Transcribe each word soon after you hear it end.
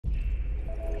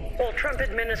Well, Trump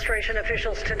administration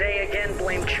officials today again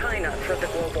blamed China for the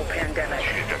global pandemic.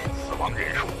 The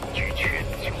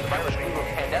virus grew a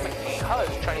pandemic because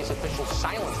Chinese officials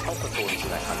silenced health authorities in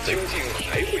that country.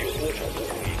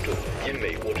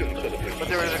 But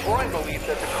there is a growing belief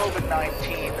that the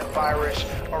COVID-19 virus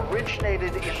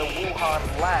originated in the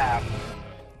Wuhan lab.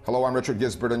 Hello, I'm Richard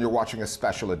Gisbert, and you're watching a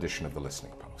special edition of The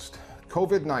Listening Post.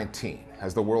 COVID-19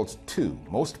 has the world's two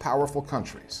most powerful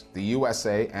countries, the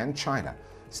USA and China,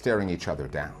 staring each other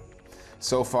down.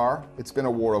 So far, it's been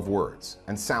a war of words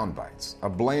and soundbites, a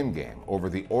blame game over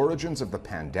the origins of the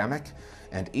pandemic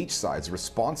and each side's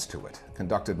response to it,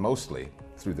 conducted mostly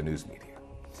through the news media.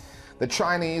 The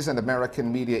Chinese and American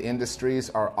media industries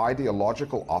are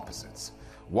ideological opposites.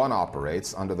 One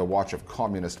operates under the watch of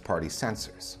Communist Party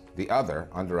censors, the other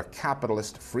under a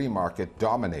capitalist free market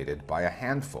dominated by a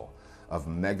handful of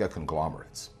mega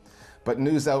conglomerates. But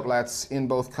news outlets in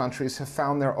both countries have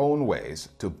found their own ways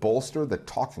to bolster the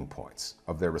talking points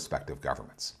of their respective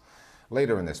governments.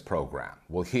 Later in this program,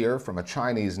 we'll hear from a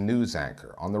Chinese news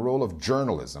anchor on the role of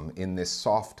journalism in this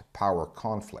soft power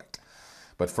conflict.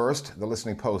 But first, the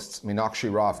Listening Post's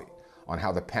Meenakshi Ravi on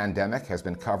how the pandemic has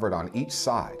been covered on each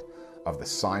side of the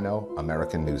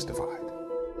Sino-American news divide.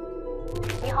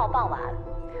 1号傍晚，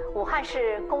武汉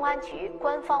市公安局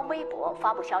官方微博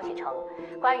发布消息称，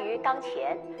关于当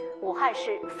前武汉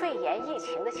市肺炎疫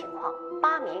情的情况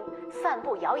，8名散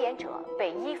布谣言者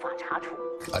被依法查处。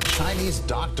A Chinese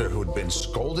doctor who had been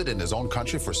scolded in his own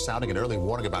country for sounding an early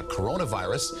warning about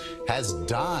coronavirus has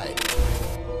died.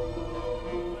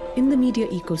 In the media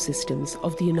ecosystems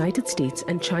of the United States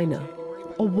and China,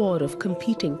 a war of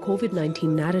competing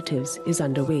COVID-19 narratives is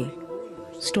underway.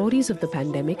 Stories of the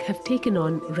pandemic have taken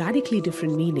on radically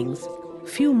different meanings,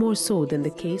 few more so than the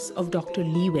case of Dr.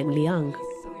 Li Wenliang.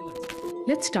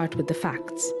 Let's start with the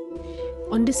facts.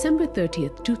 On December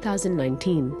 30th,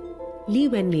 2019, Li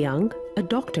Wenliang, a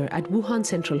doctor at Wuhan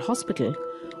Central Hospital,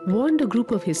 warned a group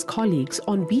of his colleagues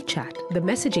on WeChat, the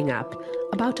messaging app,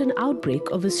 about an outbreak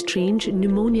of a strange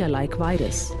pneumonia-like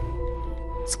virus.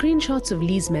 Screenshots of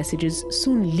Li's messages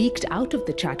soon leaked out of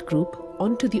the chat group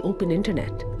onto the open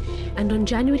internet, and on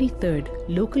January 3rd,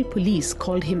 local police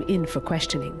called him in for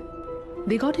questioning.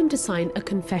 They got him to sign a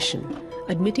confession,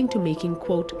 admitting to making,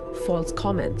 quote, false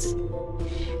comments.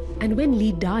 And when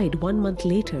Li died 1 month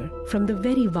later from the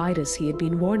very virus he had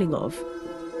been warning of,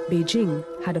 Beijing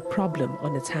had a problem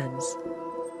on its hands.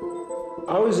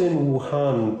 I was in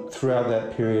Wuhan throughout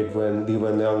that period when Li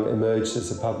Wenliang emerged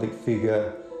as a public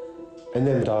figure and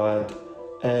then died.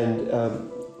 And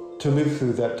to live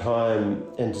through that time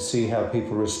and to see how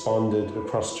people responded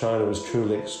across China was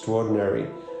truly extraordinary.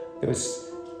 There was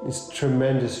this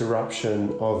tremendous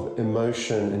eruption of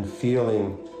emotion and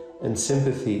feeling and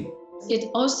sympathy. It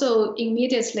also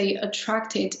immediately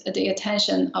attracted the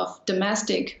attention of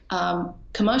domestic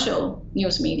commercial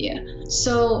news media.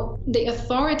 So the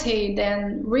authority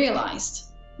then realized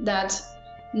that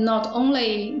not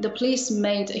only the police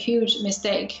made a huge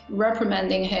mistake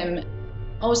reprimanding him,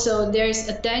 also there is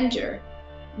a danger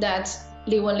that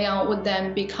Li Wenliang would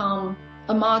then become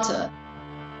a martyr.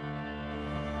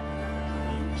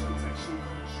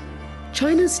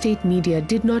 China's state media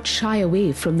did not shy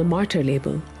away from the martyr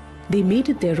label. They made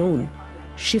it their own,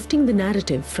 shifting the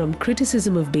narrative from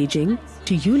criticism of Beijing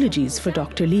to eulogies for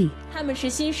Dr. Li. 他们是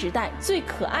新时代最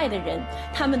可爱的人，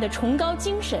他们的崇高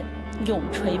精神永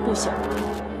垂不朽。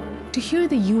 To hear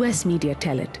the US media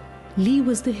tell it, Li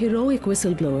was the heroic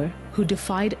whistleblower who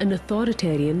defied an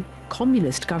authoritarian,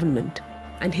 communist government,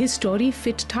 and his story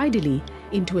fit tidily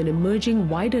into an emerging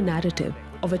wider narrative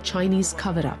of a Chinese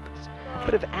cover-up.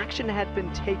 But if action had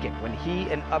been taken when he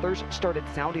and others started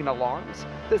sounding alarms,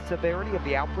 the severity of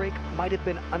the outbreak might have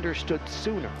been understood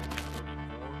sooner.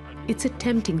 It's a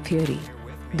tempting theory.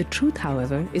 The truth,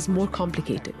 however, is more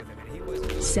complicated.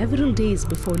 Several days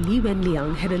before Li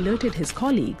Wenliang had alerted his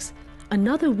colleagues,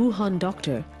 another Wuhan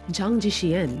doctor, Zhang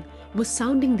Jixian, was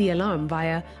sounding the alarm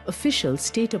via official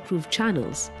state-approved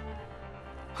channels.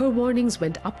 Her warnings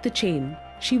went up the chain.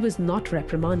 She was not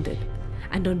reprimanded.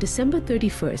 And on December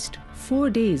 31st, 4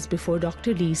 days before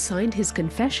Dr. Li signed his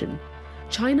confession,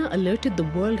 China alerted the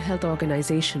World Health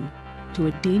Organization to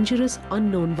a dangerous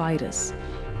unknown virus.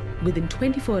 Within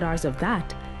 24 hours of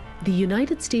that, the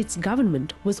United States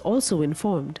government was also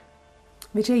informed.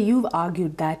 Vijay, you've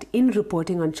argued that in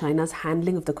reporting on China's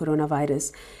handling of the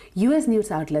coronavirus, US news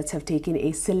outlets have taken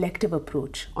a selective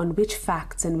approach on which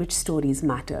facts and which stories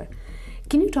matter.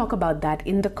 Can you talk about that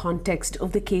in the context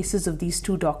of the cases of these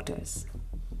two doctors?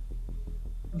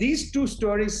 These two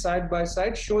stories side by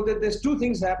side show that there's two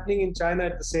things happening in China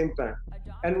at the same time.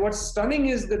 And what's stunning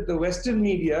is that the Western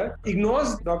media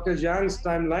ignores Dr. Zhang's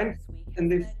timeline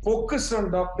and they focus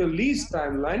on Dr. Li's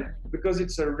timeline because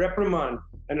it's a reprimand.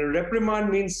 And a reprimand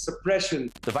means suppression.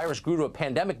 The virus grew to a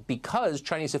pandemic because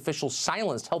Chinese officials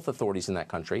silenced health authorities in that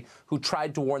country who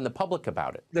tried to warn the public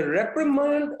about it. The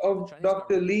reprimand of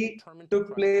Dr. Li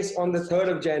took place on the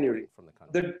 3rd of January.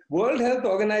 The World Health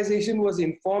Organization was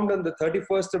informed on the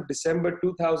 31st of December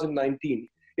 2019.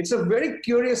 It's a very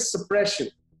curious suppression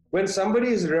when somebody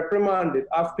is reprimanded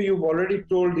after you've already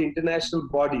told the international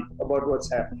body about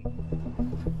what's happening.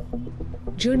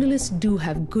 Journalists do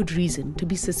have good reason to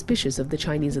be suspicious of the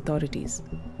Chinese authorities.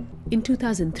 In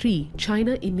 2003,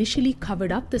 China initially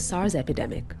covered up the SARS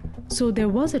epidemic, so there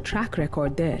was a track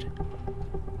record there.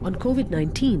 On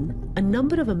COVID-19, a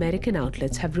number of American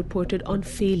outlets have reported on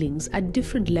failings at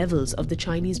different levels of the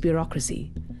Chinese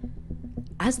bureaucracy.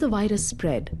 As the virus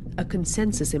spread, a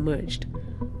consensus emerged.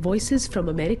 Voices from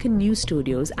American news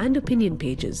studios and opinion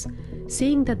pages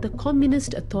saying that the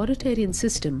communist authoritarian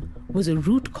system was a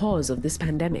root cause of this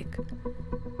pandemic.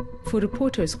 For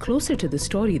reporters closer to the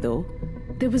story, though,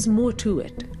 there was more to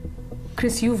it.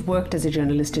 Chris, you've worked as a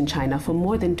journalist in China for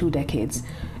more than 2 decades.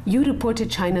 You reported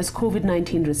China's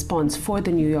COVID-19 response for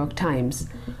the New York Times.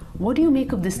 What do you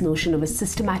make of this notion of a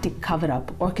systematic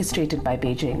cover-up orchestrated by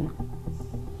Beijing?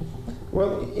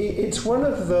 Well, it's one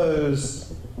of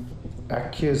those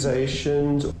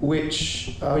accusations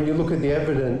which, when you look at the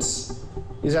evidence,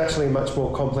 is actually a much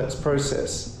more complex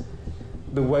process.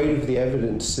 The weight of the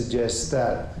evidence suggests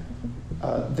that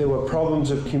there were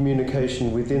problems of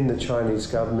communication within the Chinese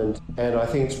government, and I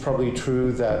think it's probably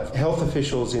true that health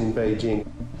officials in Beijing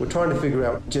were trying to figure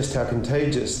out just how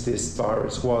contagious this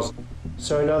virus was.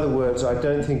 So in other words, I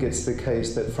don't think it's the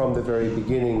case that from the very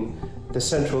beginning, the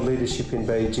central leadership in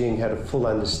Beijing had a full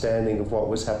understanding of what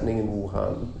was happening in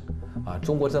Wuhan.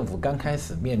 中国政府刚开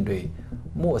始面对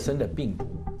陌生的病毒。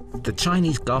 The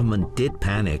Chinese government did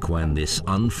panic when this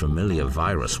unfamiliar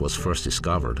virus was first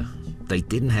discovered. They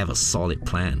didn't have a solid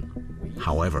plan.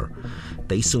 However,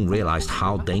 they soon realized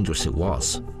how dangerous it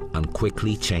was and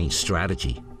quickly changed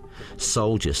strategy.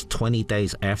 So just 20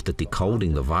 days after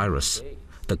decoding the virus,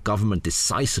 the government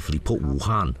decisively put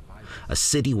Wuhan, a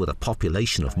city with a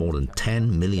population of more than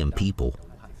 10 million people,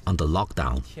 under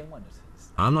lockdown.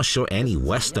 I'm not sure any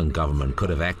Western government could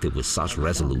have acted with such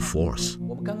resolute force.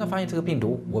 我们刚刚发现这个病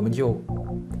毒，我们就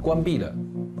关闭了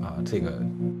这个。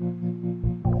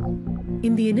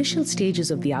 In the initial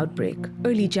stages of the outbreak,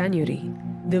 early January,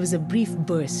 there was a brief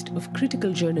burst of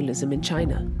critical journalism in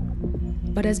China.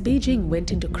 But as Beijing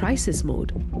went into crisis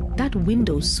mode, that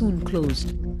window soon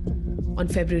closed. On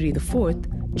February the 4th,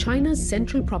 China's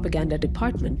Central Propaganda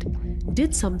Department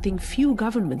did something few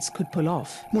governments could pull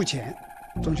off. 目前，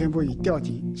中宣部已调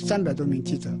集300多名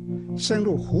记者深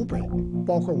入湖北，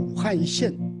包括武汉一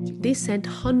线。 They sent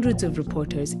hundreds of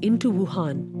reporters into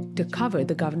Wuhan to cover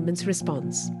the government's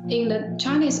response. In the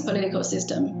Chinese political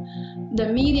system, the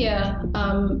media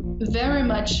very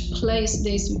much plays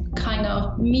this kind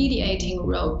of mediating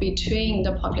role between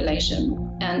the population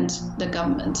and the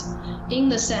government, in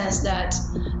the sense that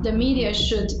the media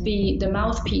should be the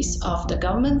mouthpiece of the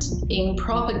government in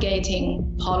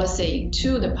propagating policy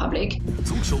to the public.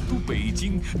 从首都北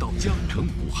京到江城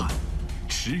武汉，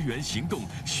驰援行动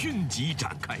迅即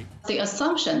展开。 The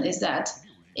assumption is that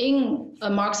in a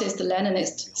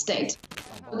Marxist-Leninist state,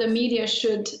 the media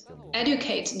should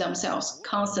educate themselves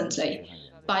constantly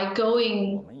by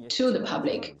going to the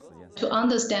public to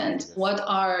understand what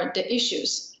are the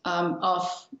issues of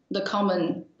the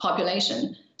common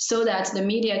population, so that the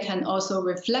media can also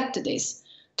reflect this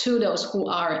to those who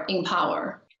are in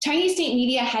power. Chinese state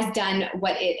media has done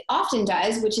what it often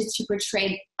does, which is to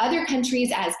portray other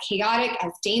countries as chaotic,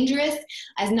 as dangerous,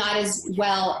 as not as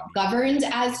well governed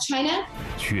as China.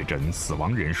 确诊死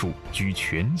亡人数居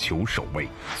全球首位，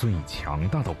最强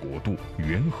大的国度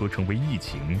缘何成为疫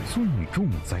情最重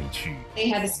灾区？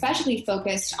 They have especially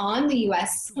focused on the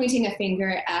U.S., pointing a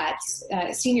finger at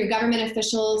senior government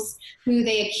officials who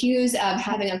they accuse of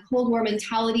having a Cold War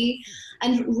mentality,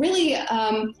 and really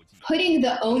putting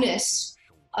the onus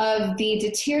of the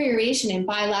deterioration in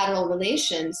bilateral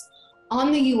relations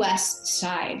on the U.S.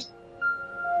 side.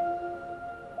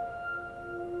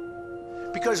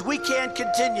 Because we can't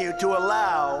continue to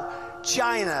allow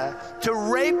China to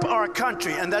rape our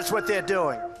country, and that's what they're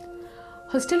doing.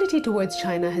 Hostility towards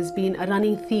China has been a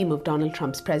running theme of Donald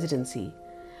Trump's presidency.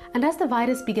 And as the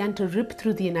virus began to rip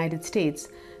through the United States,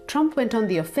 Trump went on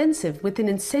the offensive with an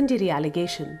incendiary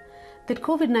allegation that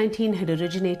COVID-19 had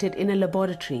originated in a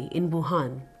laboratory in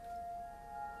Wuhan.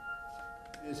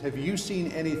 Have you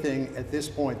seen anything at this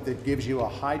point that gives you a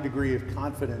high degree of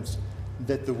confidence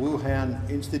that the Wuhan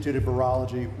Institute of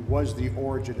Virology was the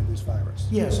origin of this virus?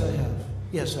 Yes, I have.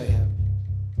 Yes, I have.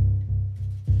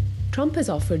 Trump has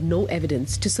offered no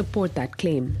evidence to support that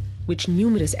claim, which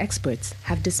numerous experts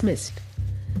have dismissed.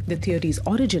 The theory's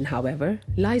origin, however,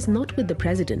 lies not with the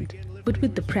president, but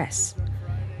with the press.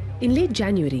 In late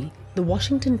January, the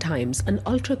Washington Times, an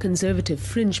ultra-conservative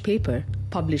fringe paper,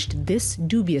 published this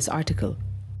dubious article.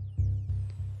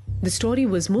 The story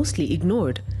was mostly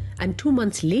ignored, and 2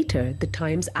 months later, the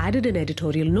Times added an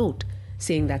editorial note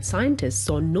saying that scientists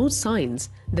saw no signs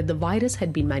that the virus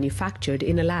had been manufactured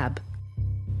in a lab.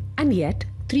 And yet,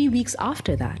 3 weeks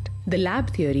after that, the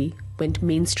lab theory went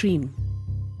mainstream.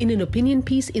 In an opinion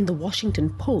piece in the Washington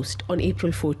Post on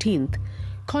April 14th,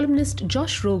 columnist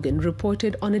Josh Rogan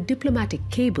reported on a diplomatic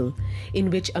cable in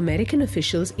which American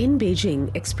officials in Beijing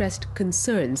expressed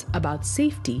concerns about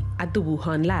safety at the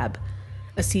Wuhan lab,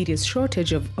 a serious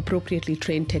shortage of appropriately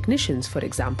trained technicians, for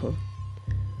example.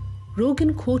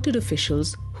 Rogan quoted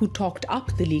officials who talked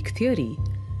up the leak theory,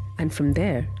 and from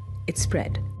there, it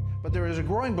spread. But there is a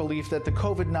growing belief that the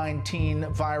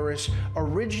COVID-19 virus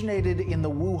originated in the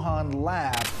Wuhan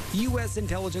lab. U.S.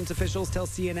 intelligence officials tell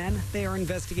CNN they are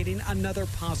investigating another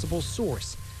possible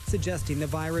source, suggesting the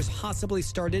virus possibly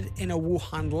started in a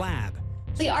Wuhan lab.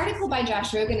 The article by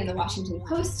Josh Rogan in the Washington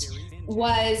Post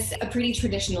was a pretty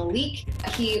traditional leak.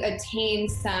 He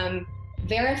obtained some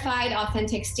verified,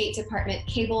 authentic State Department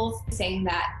cables saying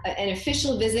that an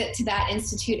official visit to that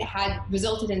institute had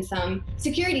resulted in some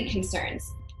security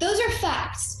concerns. Those are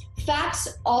facts.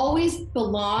 Facts always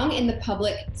belong in the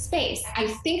public space. I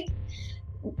think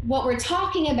what we're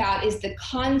talking about is the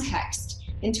context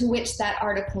into which that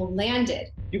article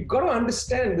landed. You've got to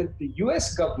understand that the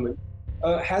US government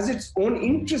has its own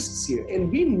interests here.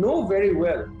 And we know very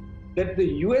well that the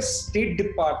US State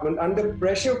Department, under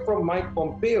pressure from Mike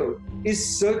Pompeo, is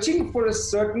searching for a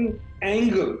certain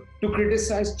angle to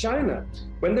criticize China.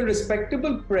 When the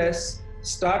respectable press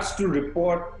starts to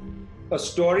report a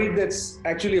story that's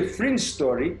actually a fringe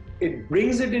story, it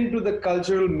brings it into the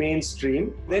cultural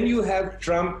mainstream. Then you have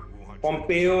Trump,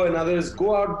 Pompeo, and others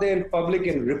go out there in public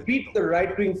and repeat the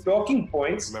right-wing talking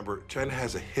points. Remember, China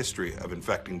has a history of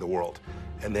infecting the world,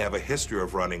 and they have a history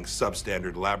of running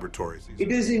substandard laboratories.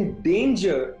 It is in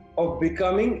danger of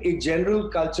becoming a general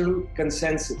cultural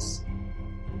consensus.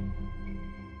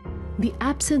 The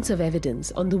absence of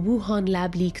evidence on the Wuhan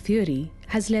lab leak theory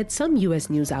has led some US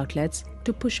news outlets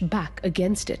to push back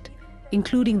against it,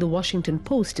 including the Washington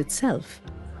Post itself.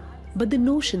 But the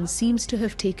notion seems to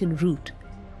have taken root.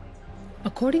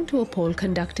 According to a poll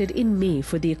conducted in May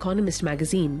for The Economist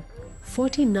magazine,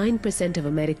 49% of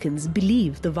Americans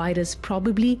believe the virus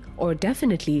probably or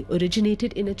definitely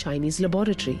originated in a Chinese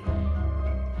laboratory.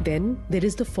 Then there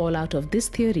is the fallout of this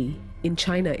theory in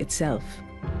China itself.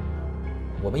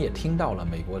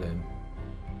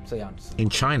 In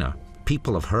China,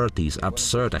 people have heard these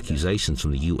absurd accusations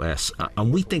from the US,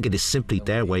 and we think it is simply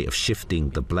their way of shifting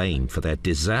the blame for their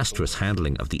disastrous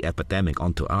handling of the epidemic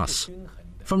onto us.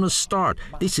 From the start,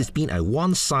 this has been a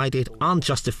one-sided,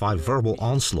 unjustified verbal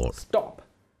onslaught. Stop.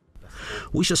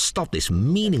 We should stop this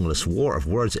meaningless war of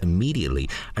words immediately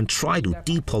and try to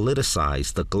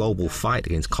depoliticize the global fight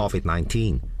against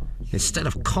COVID-19, instead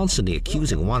of constantly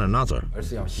accusing one another.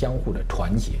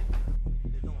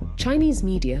 Chinese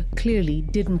media clearly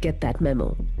didn't get that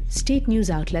memo. State news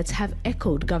outlets have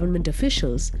echoed government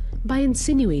officials by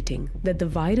insinuating that the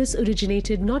virus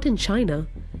originated not in China,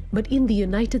 but in the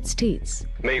United States.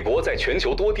 美国在全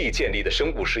球多地建立的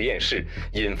生物实验室，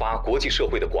引发国际社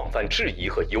会的广泛质疑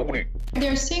和忧虑。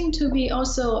There seemed to be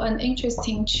also an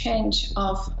interesting change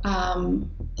of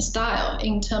style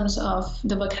in terms of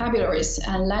the vocabularies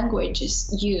and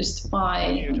languages used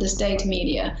by the state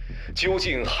media. 究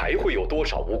竟还会有多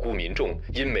少无辜民众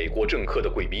因美国政客的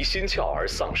鬼迷心窍而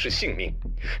丧失性命？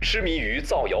痴迷于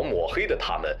造谣抹黑的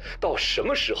他们，到什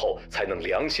么时候才能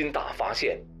良心大发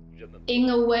现？ In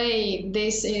a way,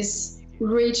 this is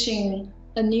reaching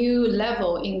a new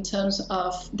level in terms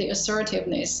of the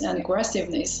assertiveness and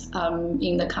aggressiveness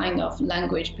in the kind of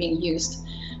language being used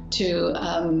to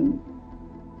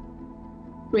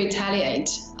retaliate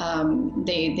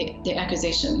the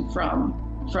accusation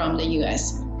from the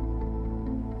US.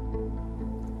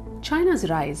 China's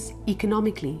rise,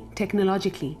 economically,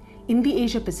 technologically, in the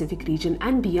Asia-Pacific region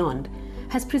and beyond,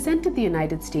 has presented the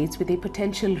United States with a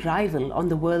potential rival on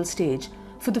the world stage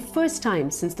for the first time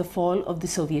since the fall of the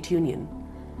Soviet Union.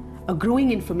 A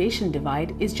growing information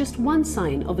divide is just one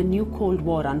sign of a new Cold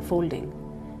War unfolding.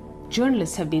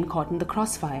 Journalists have been caught in the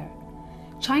crossfire.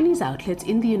 Chinese outlets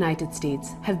in the United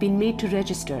States have been made to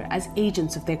register as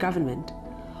agents of their government,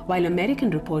 while American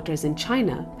reporters in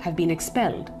China have been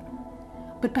expelled.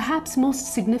 But perhaps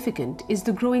most significant is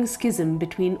the growing schism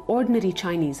between ordinary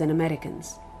Chinese and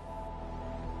Americans.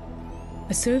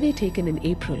 A survey taken in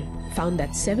April found that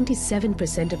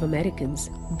 77% of Americans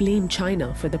blame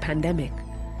China for the pandemic,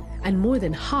 and more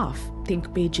than half think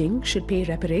Beijing should pay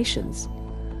reparations.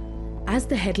 As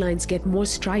the headlines get more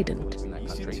strident,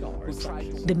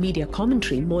 the media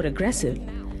commentary more aggressive,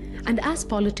 and as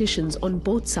politicians on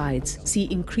both sides see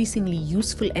increasingly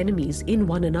useful enemies in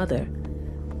one another,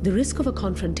 the risk of a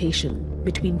confrontation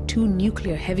between two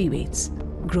nuclear heavyweights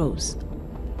grows.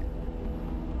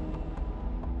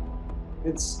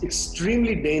 It's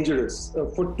extremely dangerous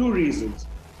for two reasons.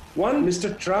 One,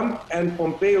 Mr. Trump and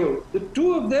Pompeo, the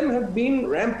two of them have been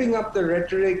ramping up the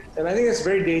rhetoric, and I think that's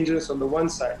very dangerous on the one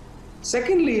side.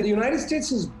 Secondly, the United States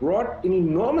has brought an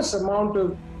enormous amount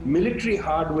of military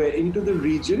hardware into the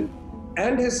region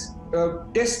and has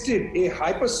tested a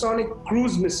hypersonic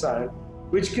cruise missile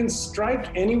which can strike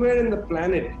anywhere in the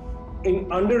planet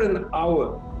in under an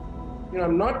hour.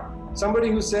 I'm not somebody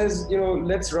who says,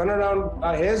 let's run around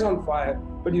our hairs on fire,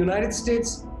 but the United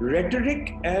States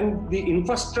rhetoric and the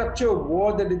infrastructure of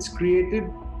war that it's created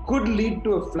could lead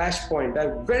to a flashpoint.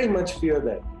 I very much fear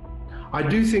that. I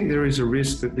do think there is a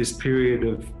risk that this period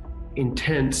of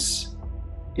intense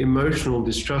emotional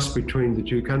distrust between the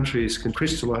two countries can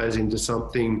crystallize into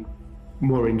something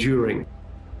more enduring.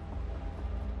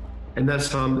 And that's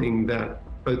something that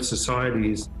both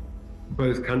societies,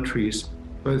 both countries,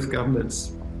 both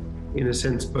governments, in a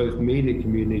sense, both media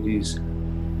communities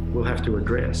will have to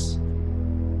address.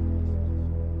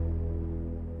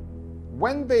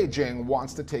 When Beijing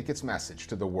wants to take its message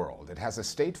to the world, it has a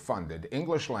state-funded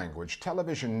English-language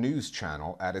television news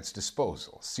channel at its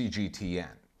disposal,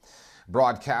 CGTN.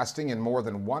 Broadcasting in more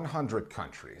than 100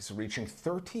 countries, reaching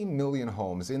 30 million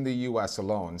homes in the U.S.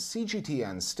 alone,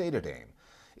 CGTN's stated aim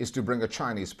is to bring a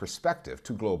Chinese perspective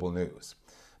to global news.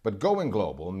 But going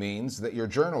global means that your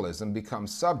journalism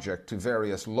becomes subject to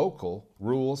various local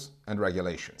rules and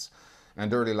regulations.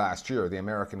 And early last year, the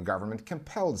American government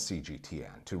compelled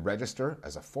CGTN to register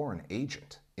as a foreign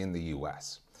agent in the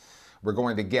U.S. We're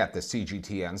going to get the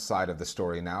CGTN side of the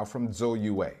story now from Zhou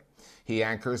Yue. He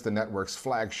anchors the network's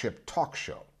flagship talk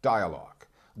show, Dialogue.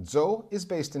 Zhou is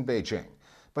based in Beijing,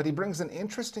 but he brings an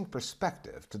interesting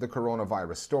perspective to the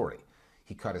coronavirus story.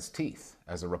 He cut his teeth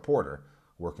as a reporter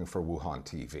working for Wuhan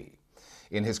TV.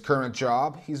 In his current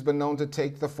job, he's been known to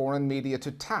take the foreign media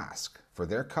to task for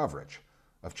their coverage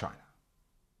of China.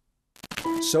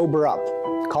 Sober up.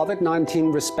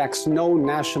 COVID-19 respects no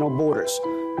national borders,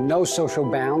 no social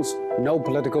bounds, no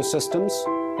political systems,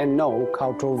 and no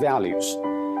cultural values.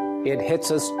 It hits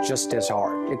us just as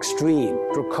hard, extreme,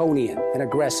 draconian, and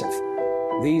aggressive.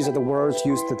 These are the words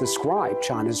used to describe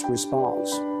China's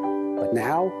response. But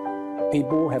now,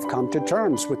 people have come to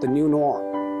terms with the new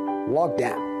norm.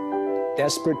 Lockdown.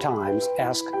 Desperate times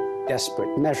ask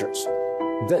desperate measures.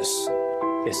 This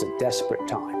is a desperate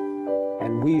time.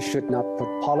 And we should not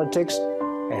put politics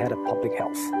ahead of public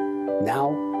health,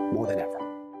 now more than ever.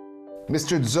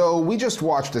 Mr. Zhou, we just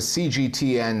watched a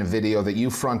CGTN video that you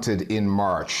fronted in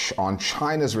March on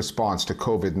China's response to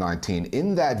COVID-19.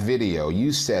 In that video,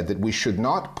 you said that we should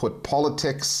not put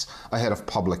politics ahead of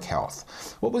public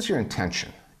health. What was your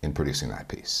intention in producing that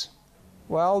piece?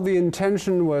 Well, the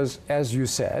intention was, as you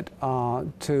said,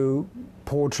 to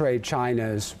portray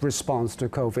China's response to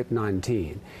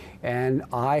COVID-19. And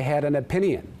I had an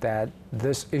opinion that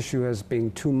this issue has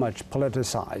been too much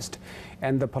politicized.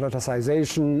 And the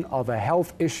politicization of a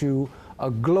health issue,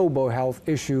 a global health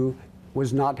issue,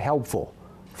 was not helpful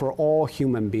for all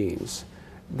human beings.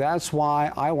 That's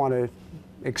why I want to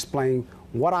explain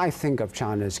what I think of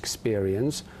China's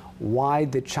experience, why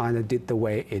did China did the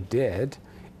way it did,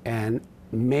 and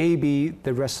maybe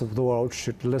the rest of the world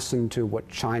should listen to what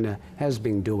China has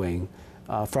been doing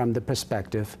from the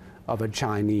perspective of a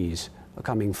Chinese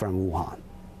coming from Wuhan.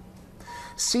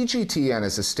 CGTN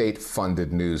is a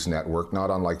state-funded news network, not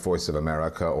unlike Voice of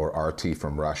America or RT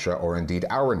from Russia, or indeed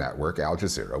our network, Al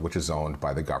Jazeera, which is owned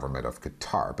by the government of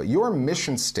Qatar. But your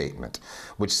mission statement,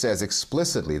 which says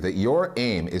explicitly that your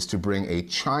aim is to bring a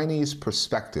Chinese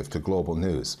perspective to global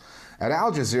news. At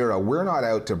Al Jazeera, we're not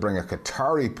out to bring a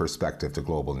Qatari perspective to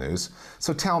global news.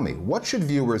 So tell me, what should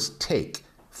viewers take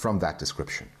from that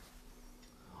description?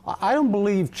 I don't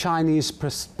believe Chinese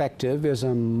perspective is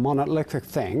a monolithic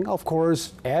thing. Of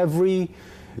course, every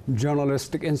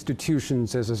journalistic institution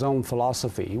has its own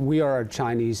philosophy. We are a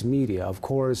Chinese media. Of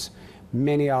course,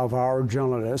 many of our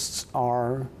journalists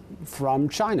are from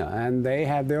China, and they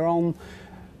have their own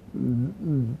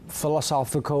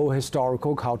philosophical,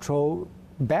 historical, cultural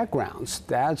backgrounds.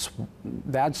 That's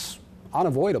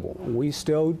unavoidable. We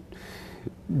still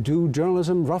do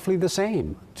journalism roughly the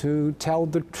same, to tell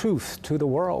the truth to the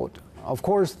world. Of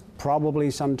course, probably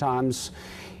sometimes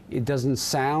it doesn't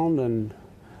sound and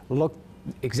look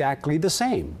exactly the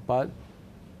same, but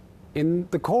in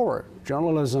the core,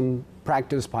 journalism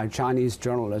practiced by Chinese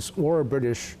journalists or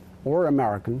British or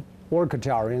American or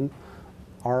Qatarian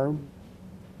are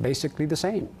basically the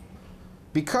same.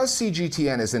 Because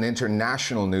CGTN is an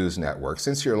international news network,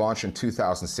 since your launch in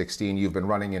 2016, you've been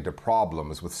running into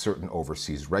problems with certain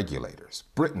overseas regulators.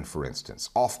 Britain, for instance,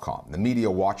 Ofcom, the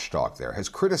media watchdog there, has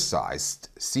criticized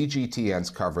CGTN's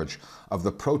coverage of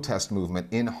the protest movement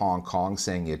in Hong Kong,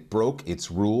 saying it broke its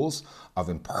rules of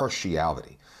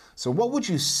impartiality. So what would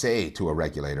you say to a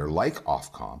regulator like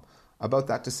Ofcom about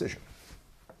that decision?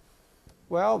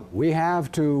 Well, we have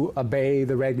to obey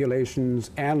the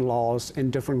regulations and laws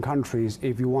in different countries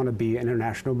if you want to be an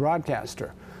international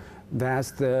broadcaster.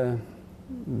 That's the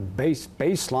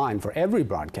baseline for every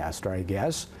broadcaster, I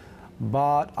guess.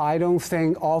 But I don't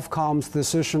think Ofcom's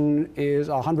decision is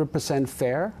 100%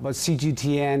 fair. But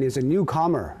CGTN is a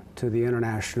newcomer to the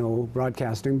international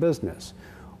broadcasting business.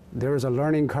 There is a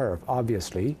learning curve,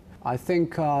 obviously. I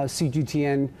think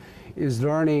CGTN is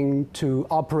learning to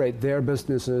operate their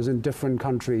businesses in different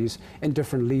countries, in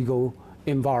different legal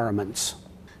environments.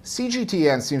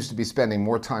 CGTN seems to be spending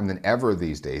more time than ever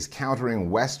these days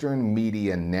countering Western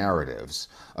media narratives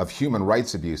of human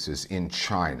rights abuses in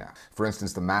China. For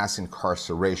instance, the mass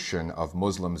incarceration of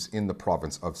Muslims in the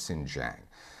province of Xinjiang.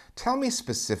 Tell me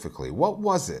specifically, what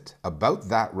was it about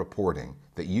that reporting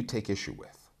that you take issue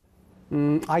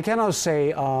with? I cannot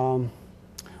say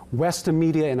Western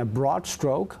media in a broad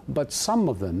stroke, but some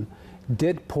of them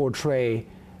did portray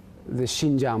the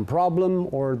Xinjiang problem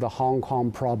or the Hong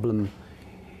Kong problem.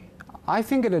 I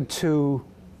think it is too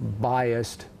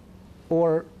biased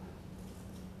or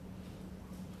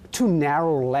too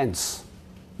narrow lens.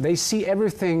 They see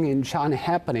everything in China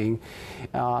happening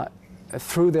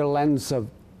through their lens of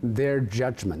their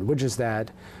judgment, which is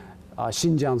that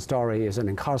Xinjiang story is an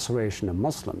incarceration of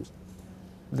Muslims.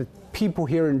 The people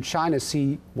here in China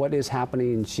see what is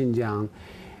happening in Xinjiang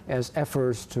as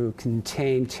efforts to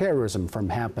contain terrorism from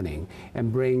happening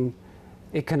and bring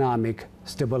economic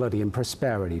stability and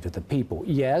prosperity to the people.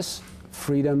 Yes,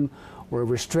 freedom were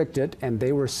restricted and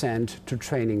they were sent to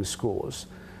training schools,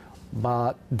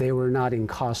 but they were not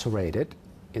incarcerated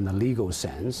in the legal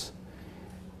sense.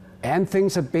 And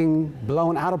things have been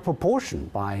blown out of proportion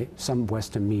by some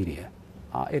Western media.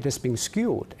 It has been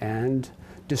skewed and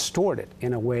distorted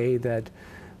in a way that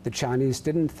the Chinese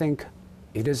didn't think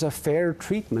it is a fair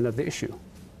treatment of the issue.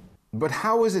 But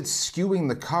how is it skewing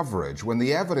the coverage when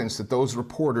the evidence that those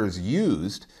reporters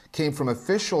used came from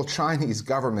official Chinese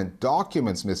government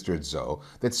documents, Mr. Zhou,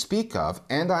 that speak of,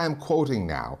 and I am quoting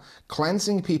now,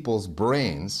 cleansing people's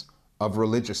brains of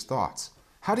religious thoughts?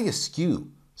 How do you skew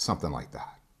something like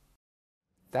that?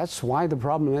 That's why the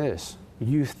problem is,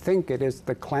 you think it is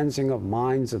the cleansing of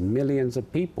minds of millions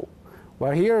of people.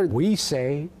 Well, here we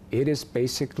say it is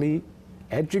basically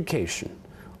education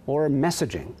or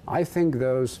messaging. I think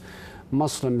those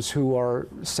Muslims who are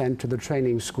sent to the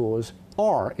training schools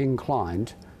are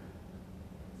inclined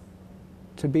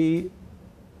to be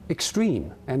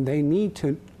extreme, and they need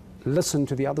to listen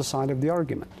to the other side of the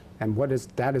argument. And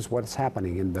that is what's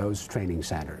happening in those training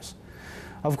centers.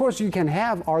 Of course, you can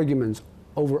have arguments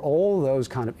over all those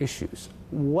kind of issues.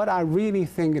 What I really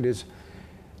think it is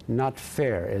not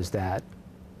fair is that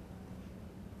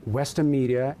Western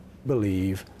media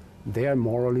believe they are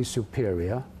morally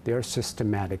superior, they are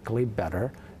systematically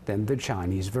better than the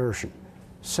Chinese version.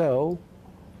 So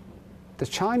the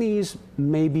Chinese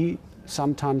maybe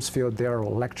sometimes feel they're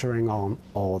lecturing on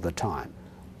all the time,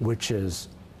 which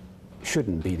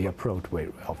shouldn't be the approach way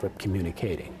of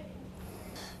communicating.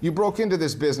 You broke into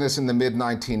this business in the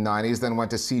mid-1990s, then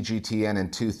went to CGTN in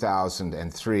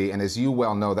 2003, and as you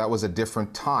well know, that was a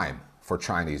different time for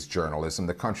Chinese journalism.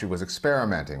 The country was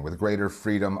experimenting with greater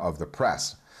freedom of the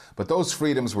press. But those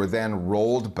freedoms were then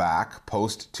rolled back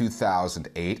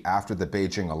post-2008 after the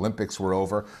Beijing Olympics were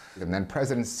over. And then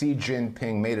President Xi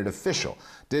Jinping made it official,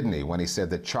 didn't he, when he said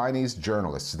that Chinese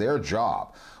journalists, their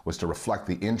job was to reflect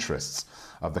the interests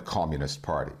of the Communist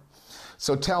Party.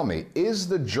 So tell me, is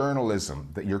the journalism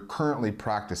that you're currently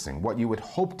practicing what you would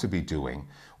hope to be doing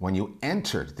when you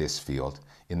entered this field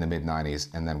in the mid-90s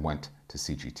and then went to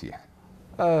CGTN?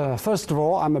 First of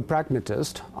all, I'm a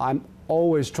pragmatist. I'm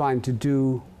always trying to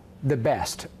do the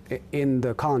best in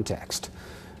the context.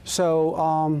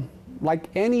 So like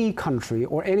any country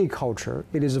or any culture,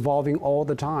 it is evolving all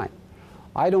the time.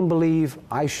 I don't believe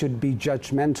I should be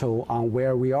judgmental on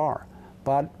where we are,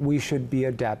 but we should be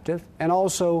adaptive and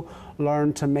also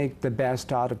learn to make the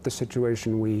best out of the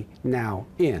situation we now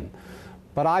in.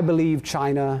 But I believe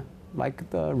China, like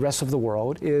the rest of the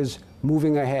world, is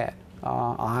moving ahead.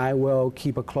 I will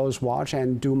keep a close watch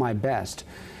and do my best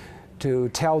to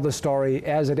tell the story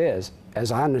as it is,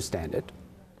 as I understand it.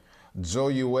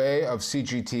 Zhou Yue of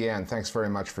CGTN, thanks very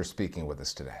much for speaking with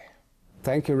us today.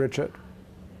 Thank you, Richard.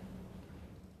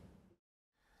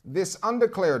 This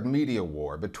undeclared media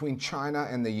war between China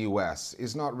and the US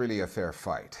is not really a fair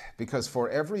fight, because for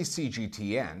every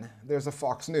CGTN, there's a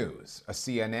Fox News, a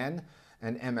CNN,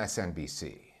 and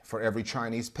MSNBC. For every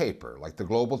Chinese paper, like the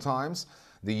Global Times,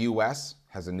 the US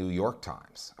has a New York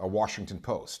Times, a Washington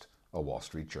Post, a Wall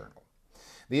Street Journal.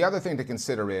 The other thing to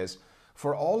consider is,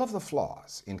 for all of the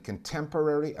flaws in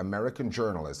contemporary American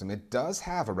journalism, it does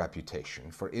have a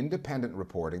reputation for independent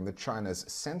reporting that China's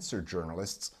censored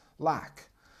journalists lack.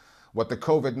 What the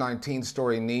COVID-19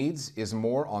 story needs is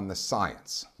more on the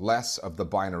science, less of the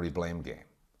binary blame game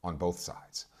on both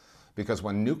sides. Because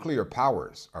when nuclear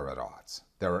powers are at odds,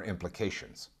 there are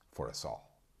implications for us all.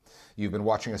 You've been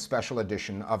watching a special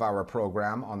edition of our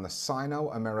program on the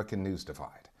Sino-American news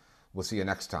divide. We'll see you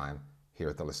next time here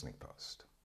at the Listening Post.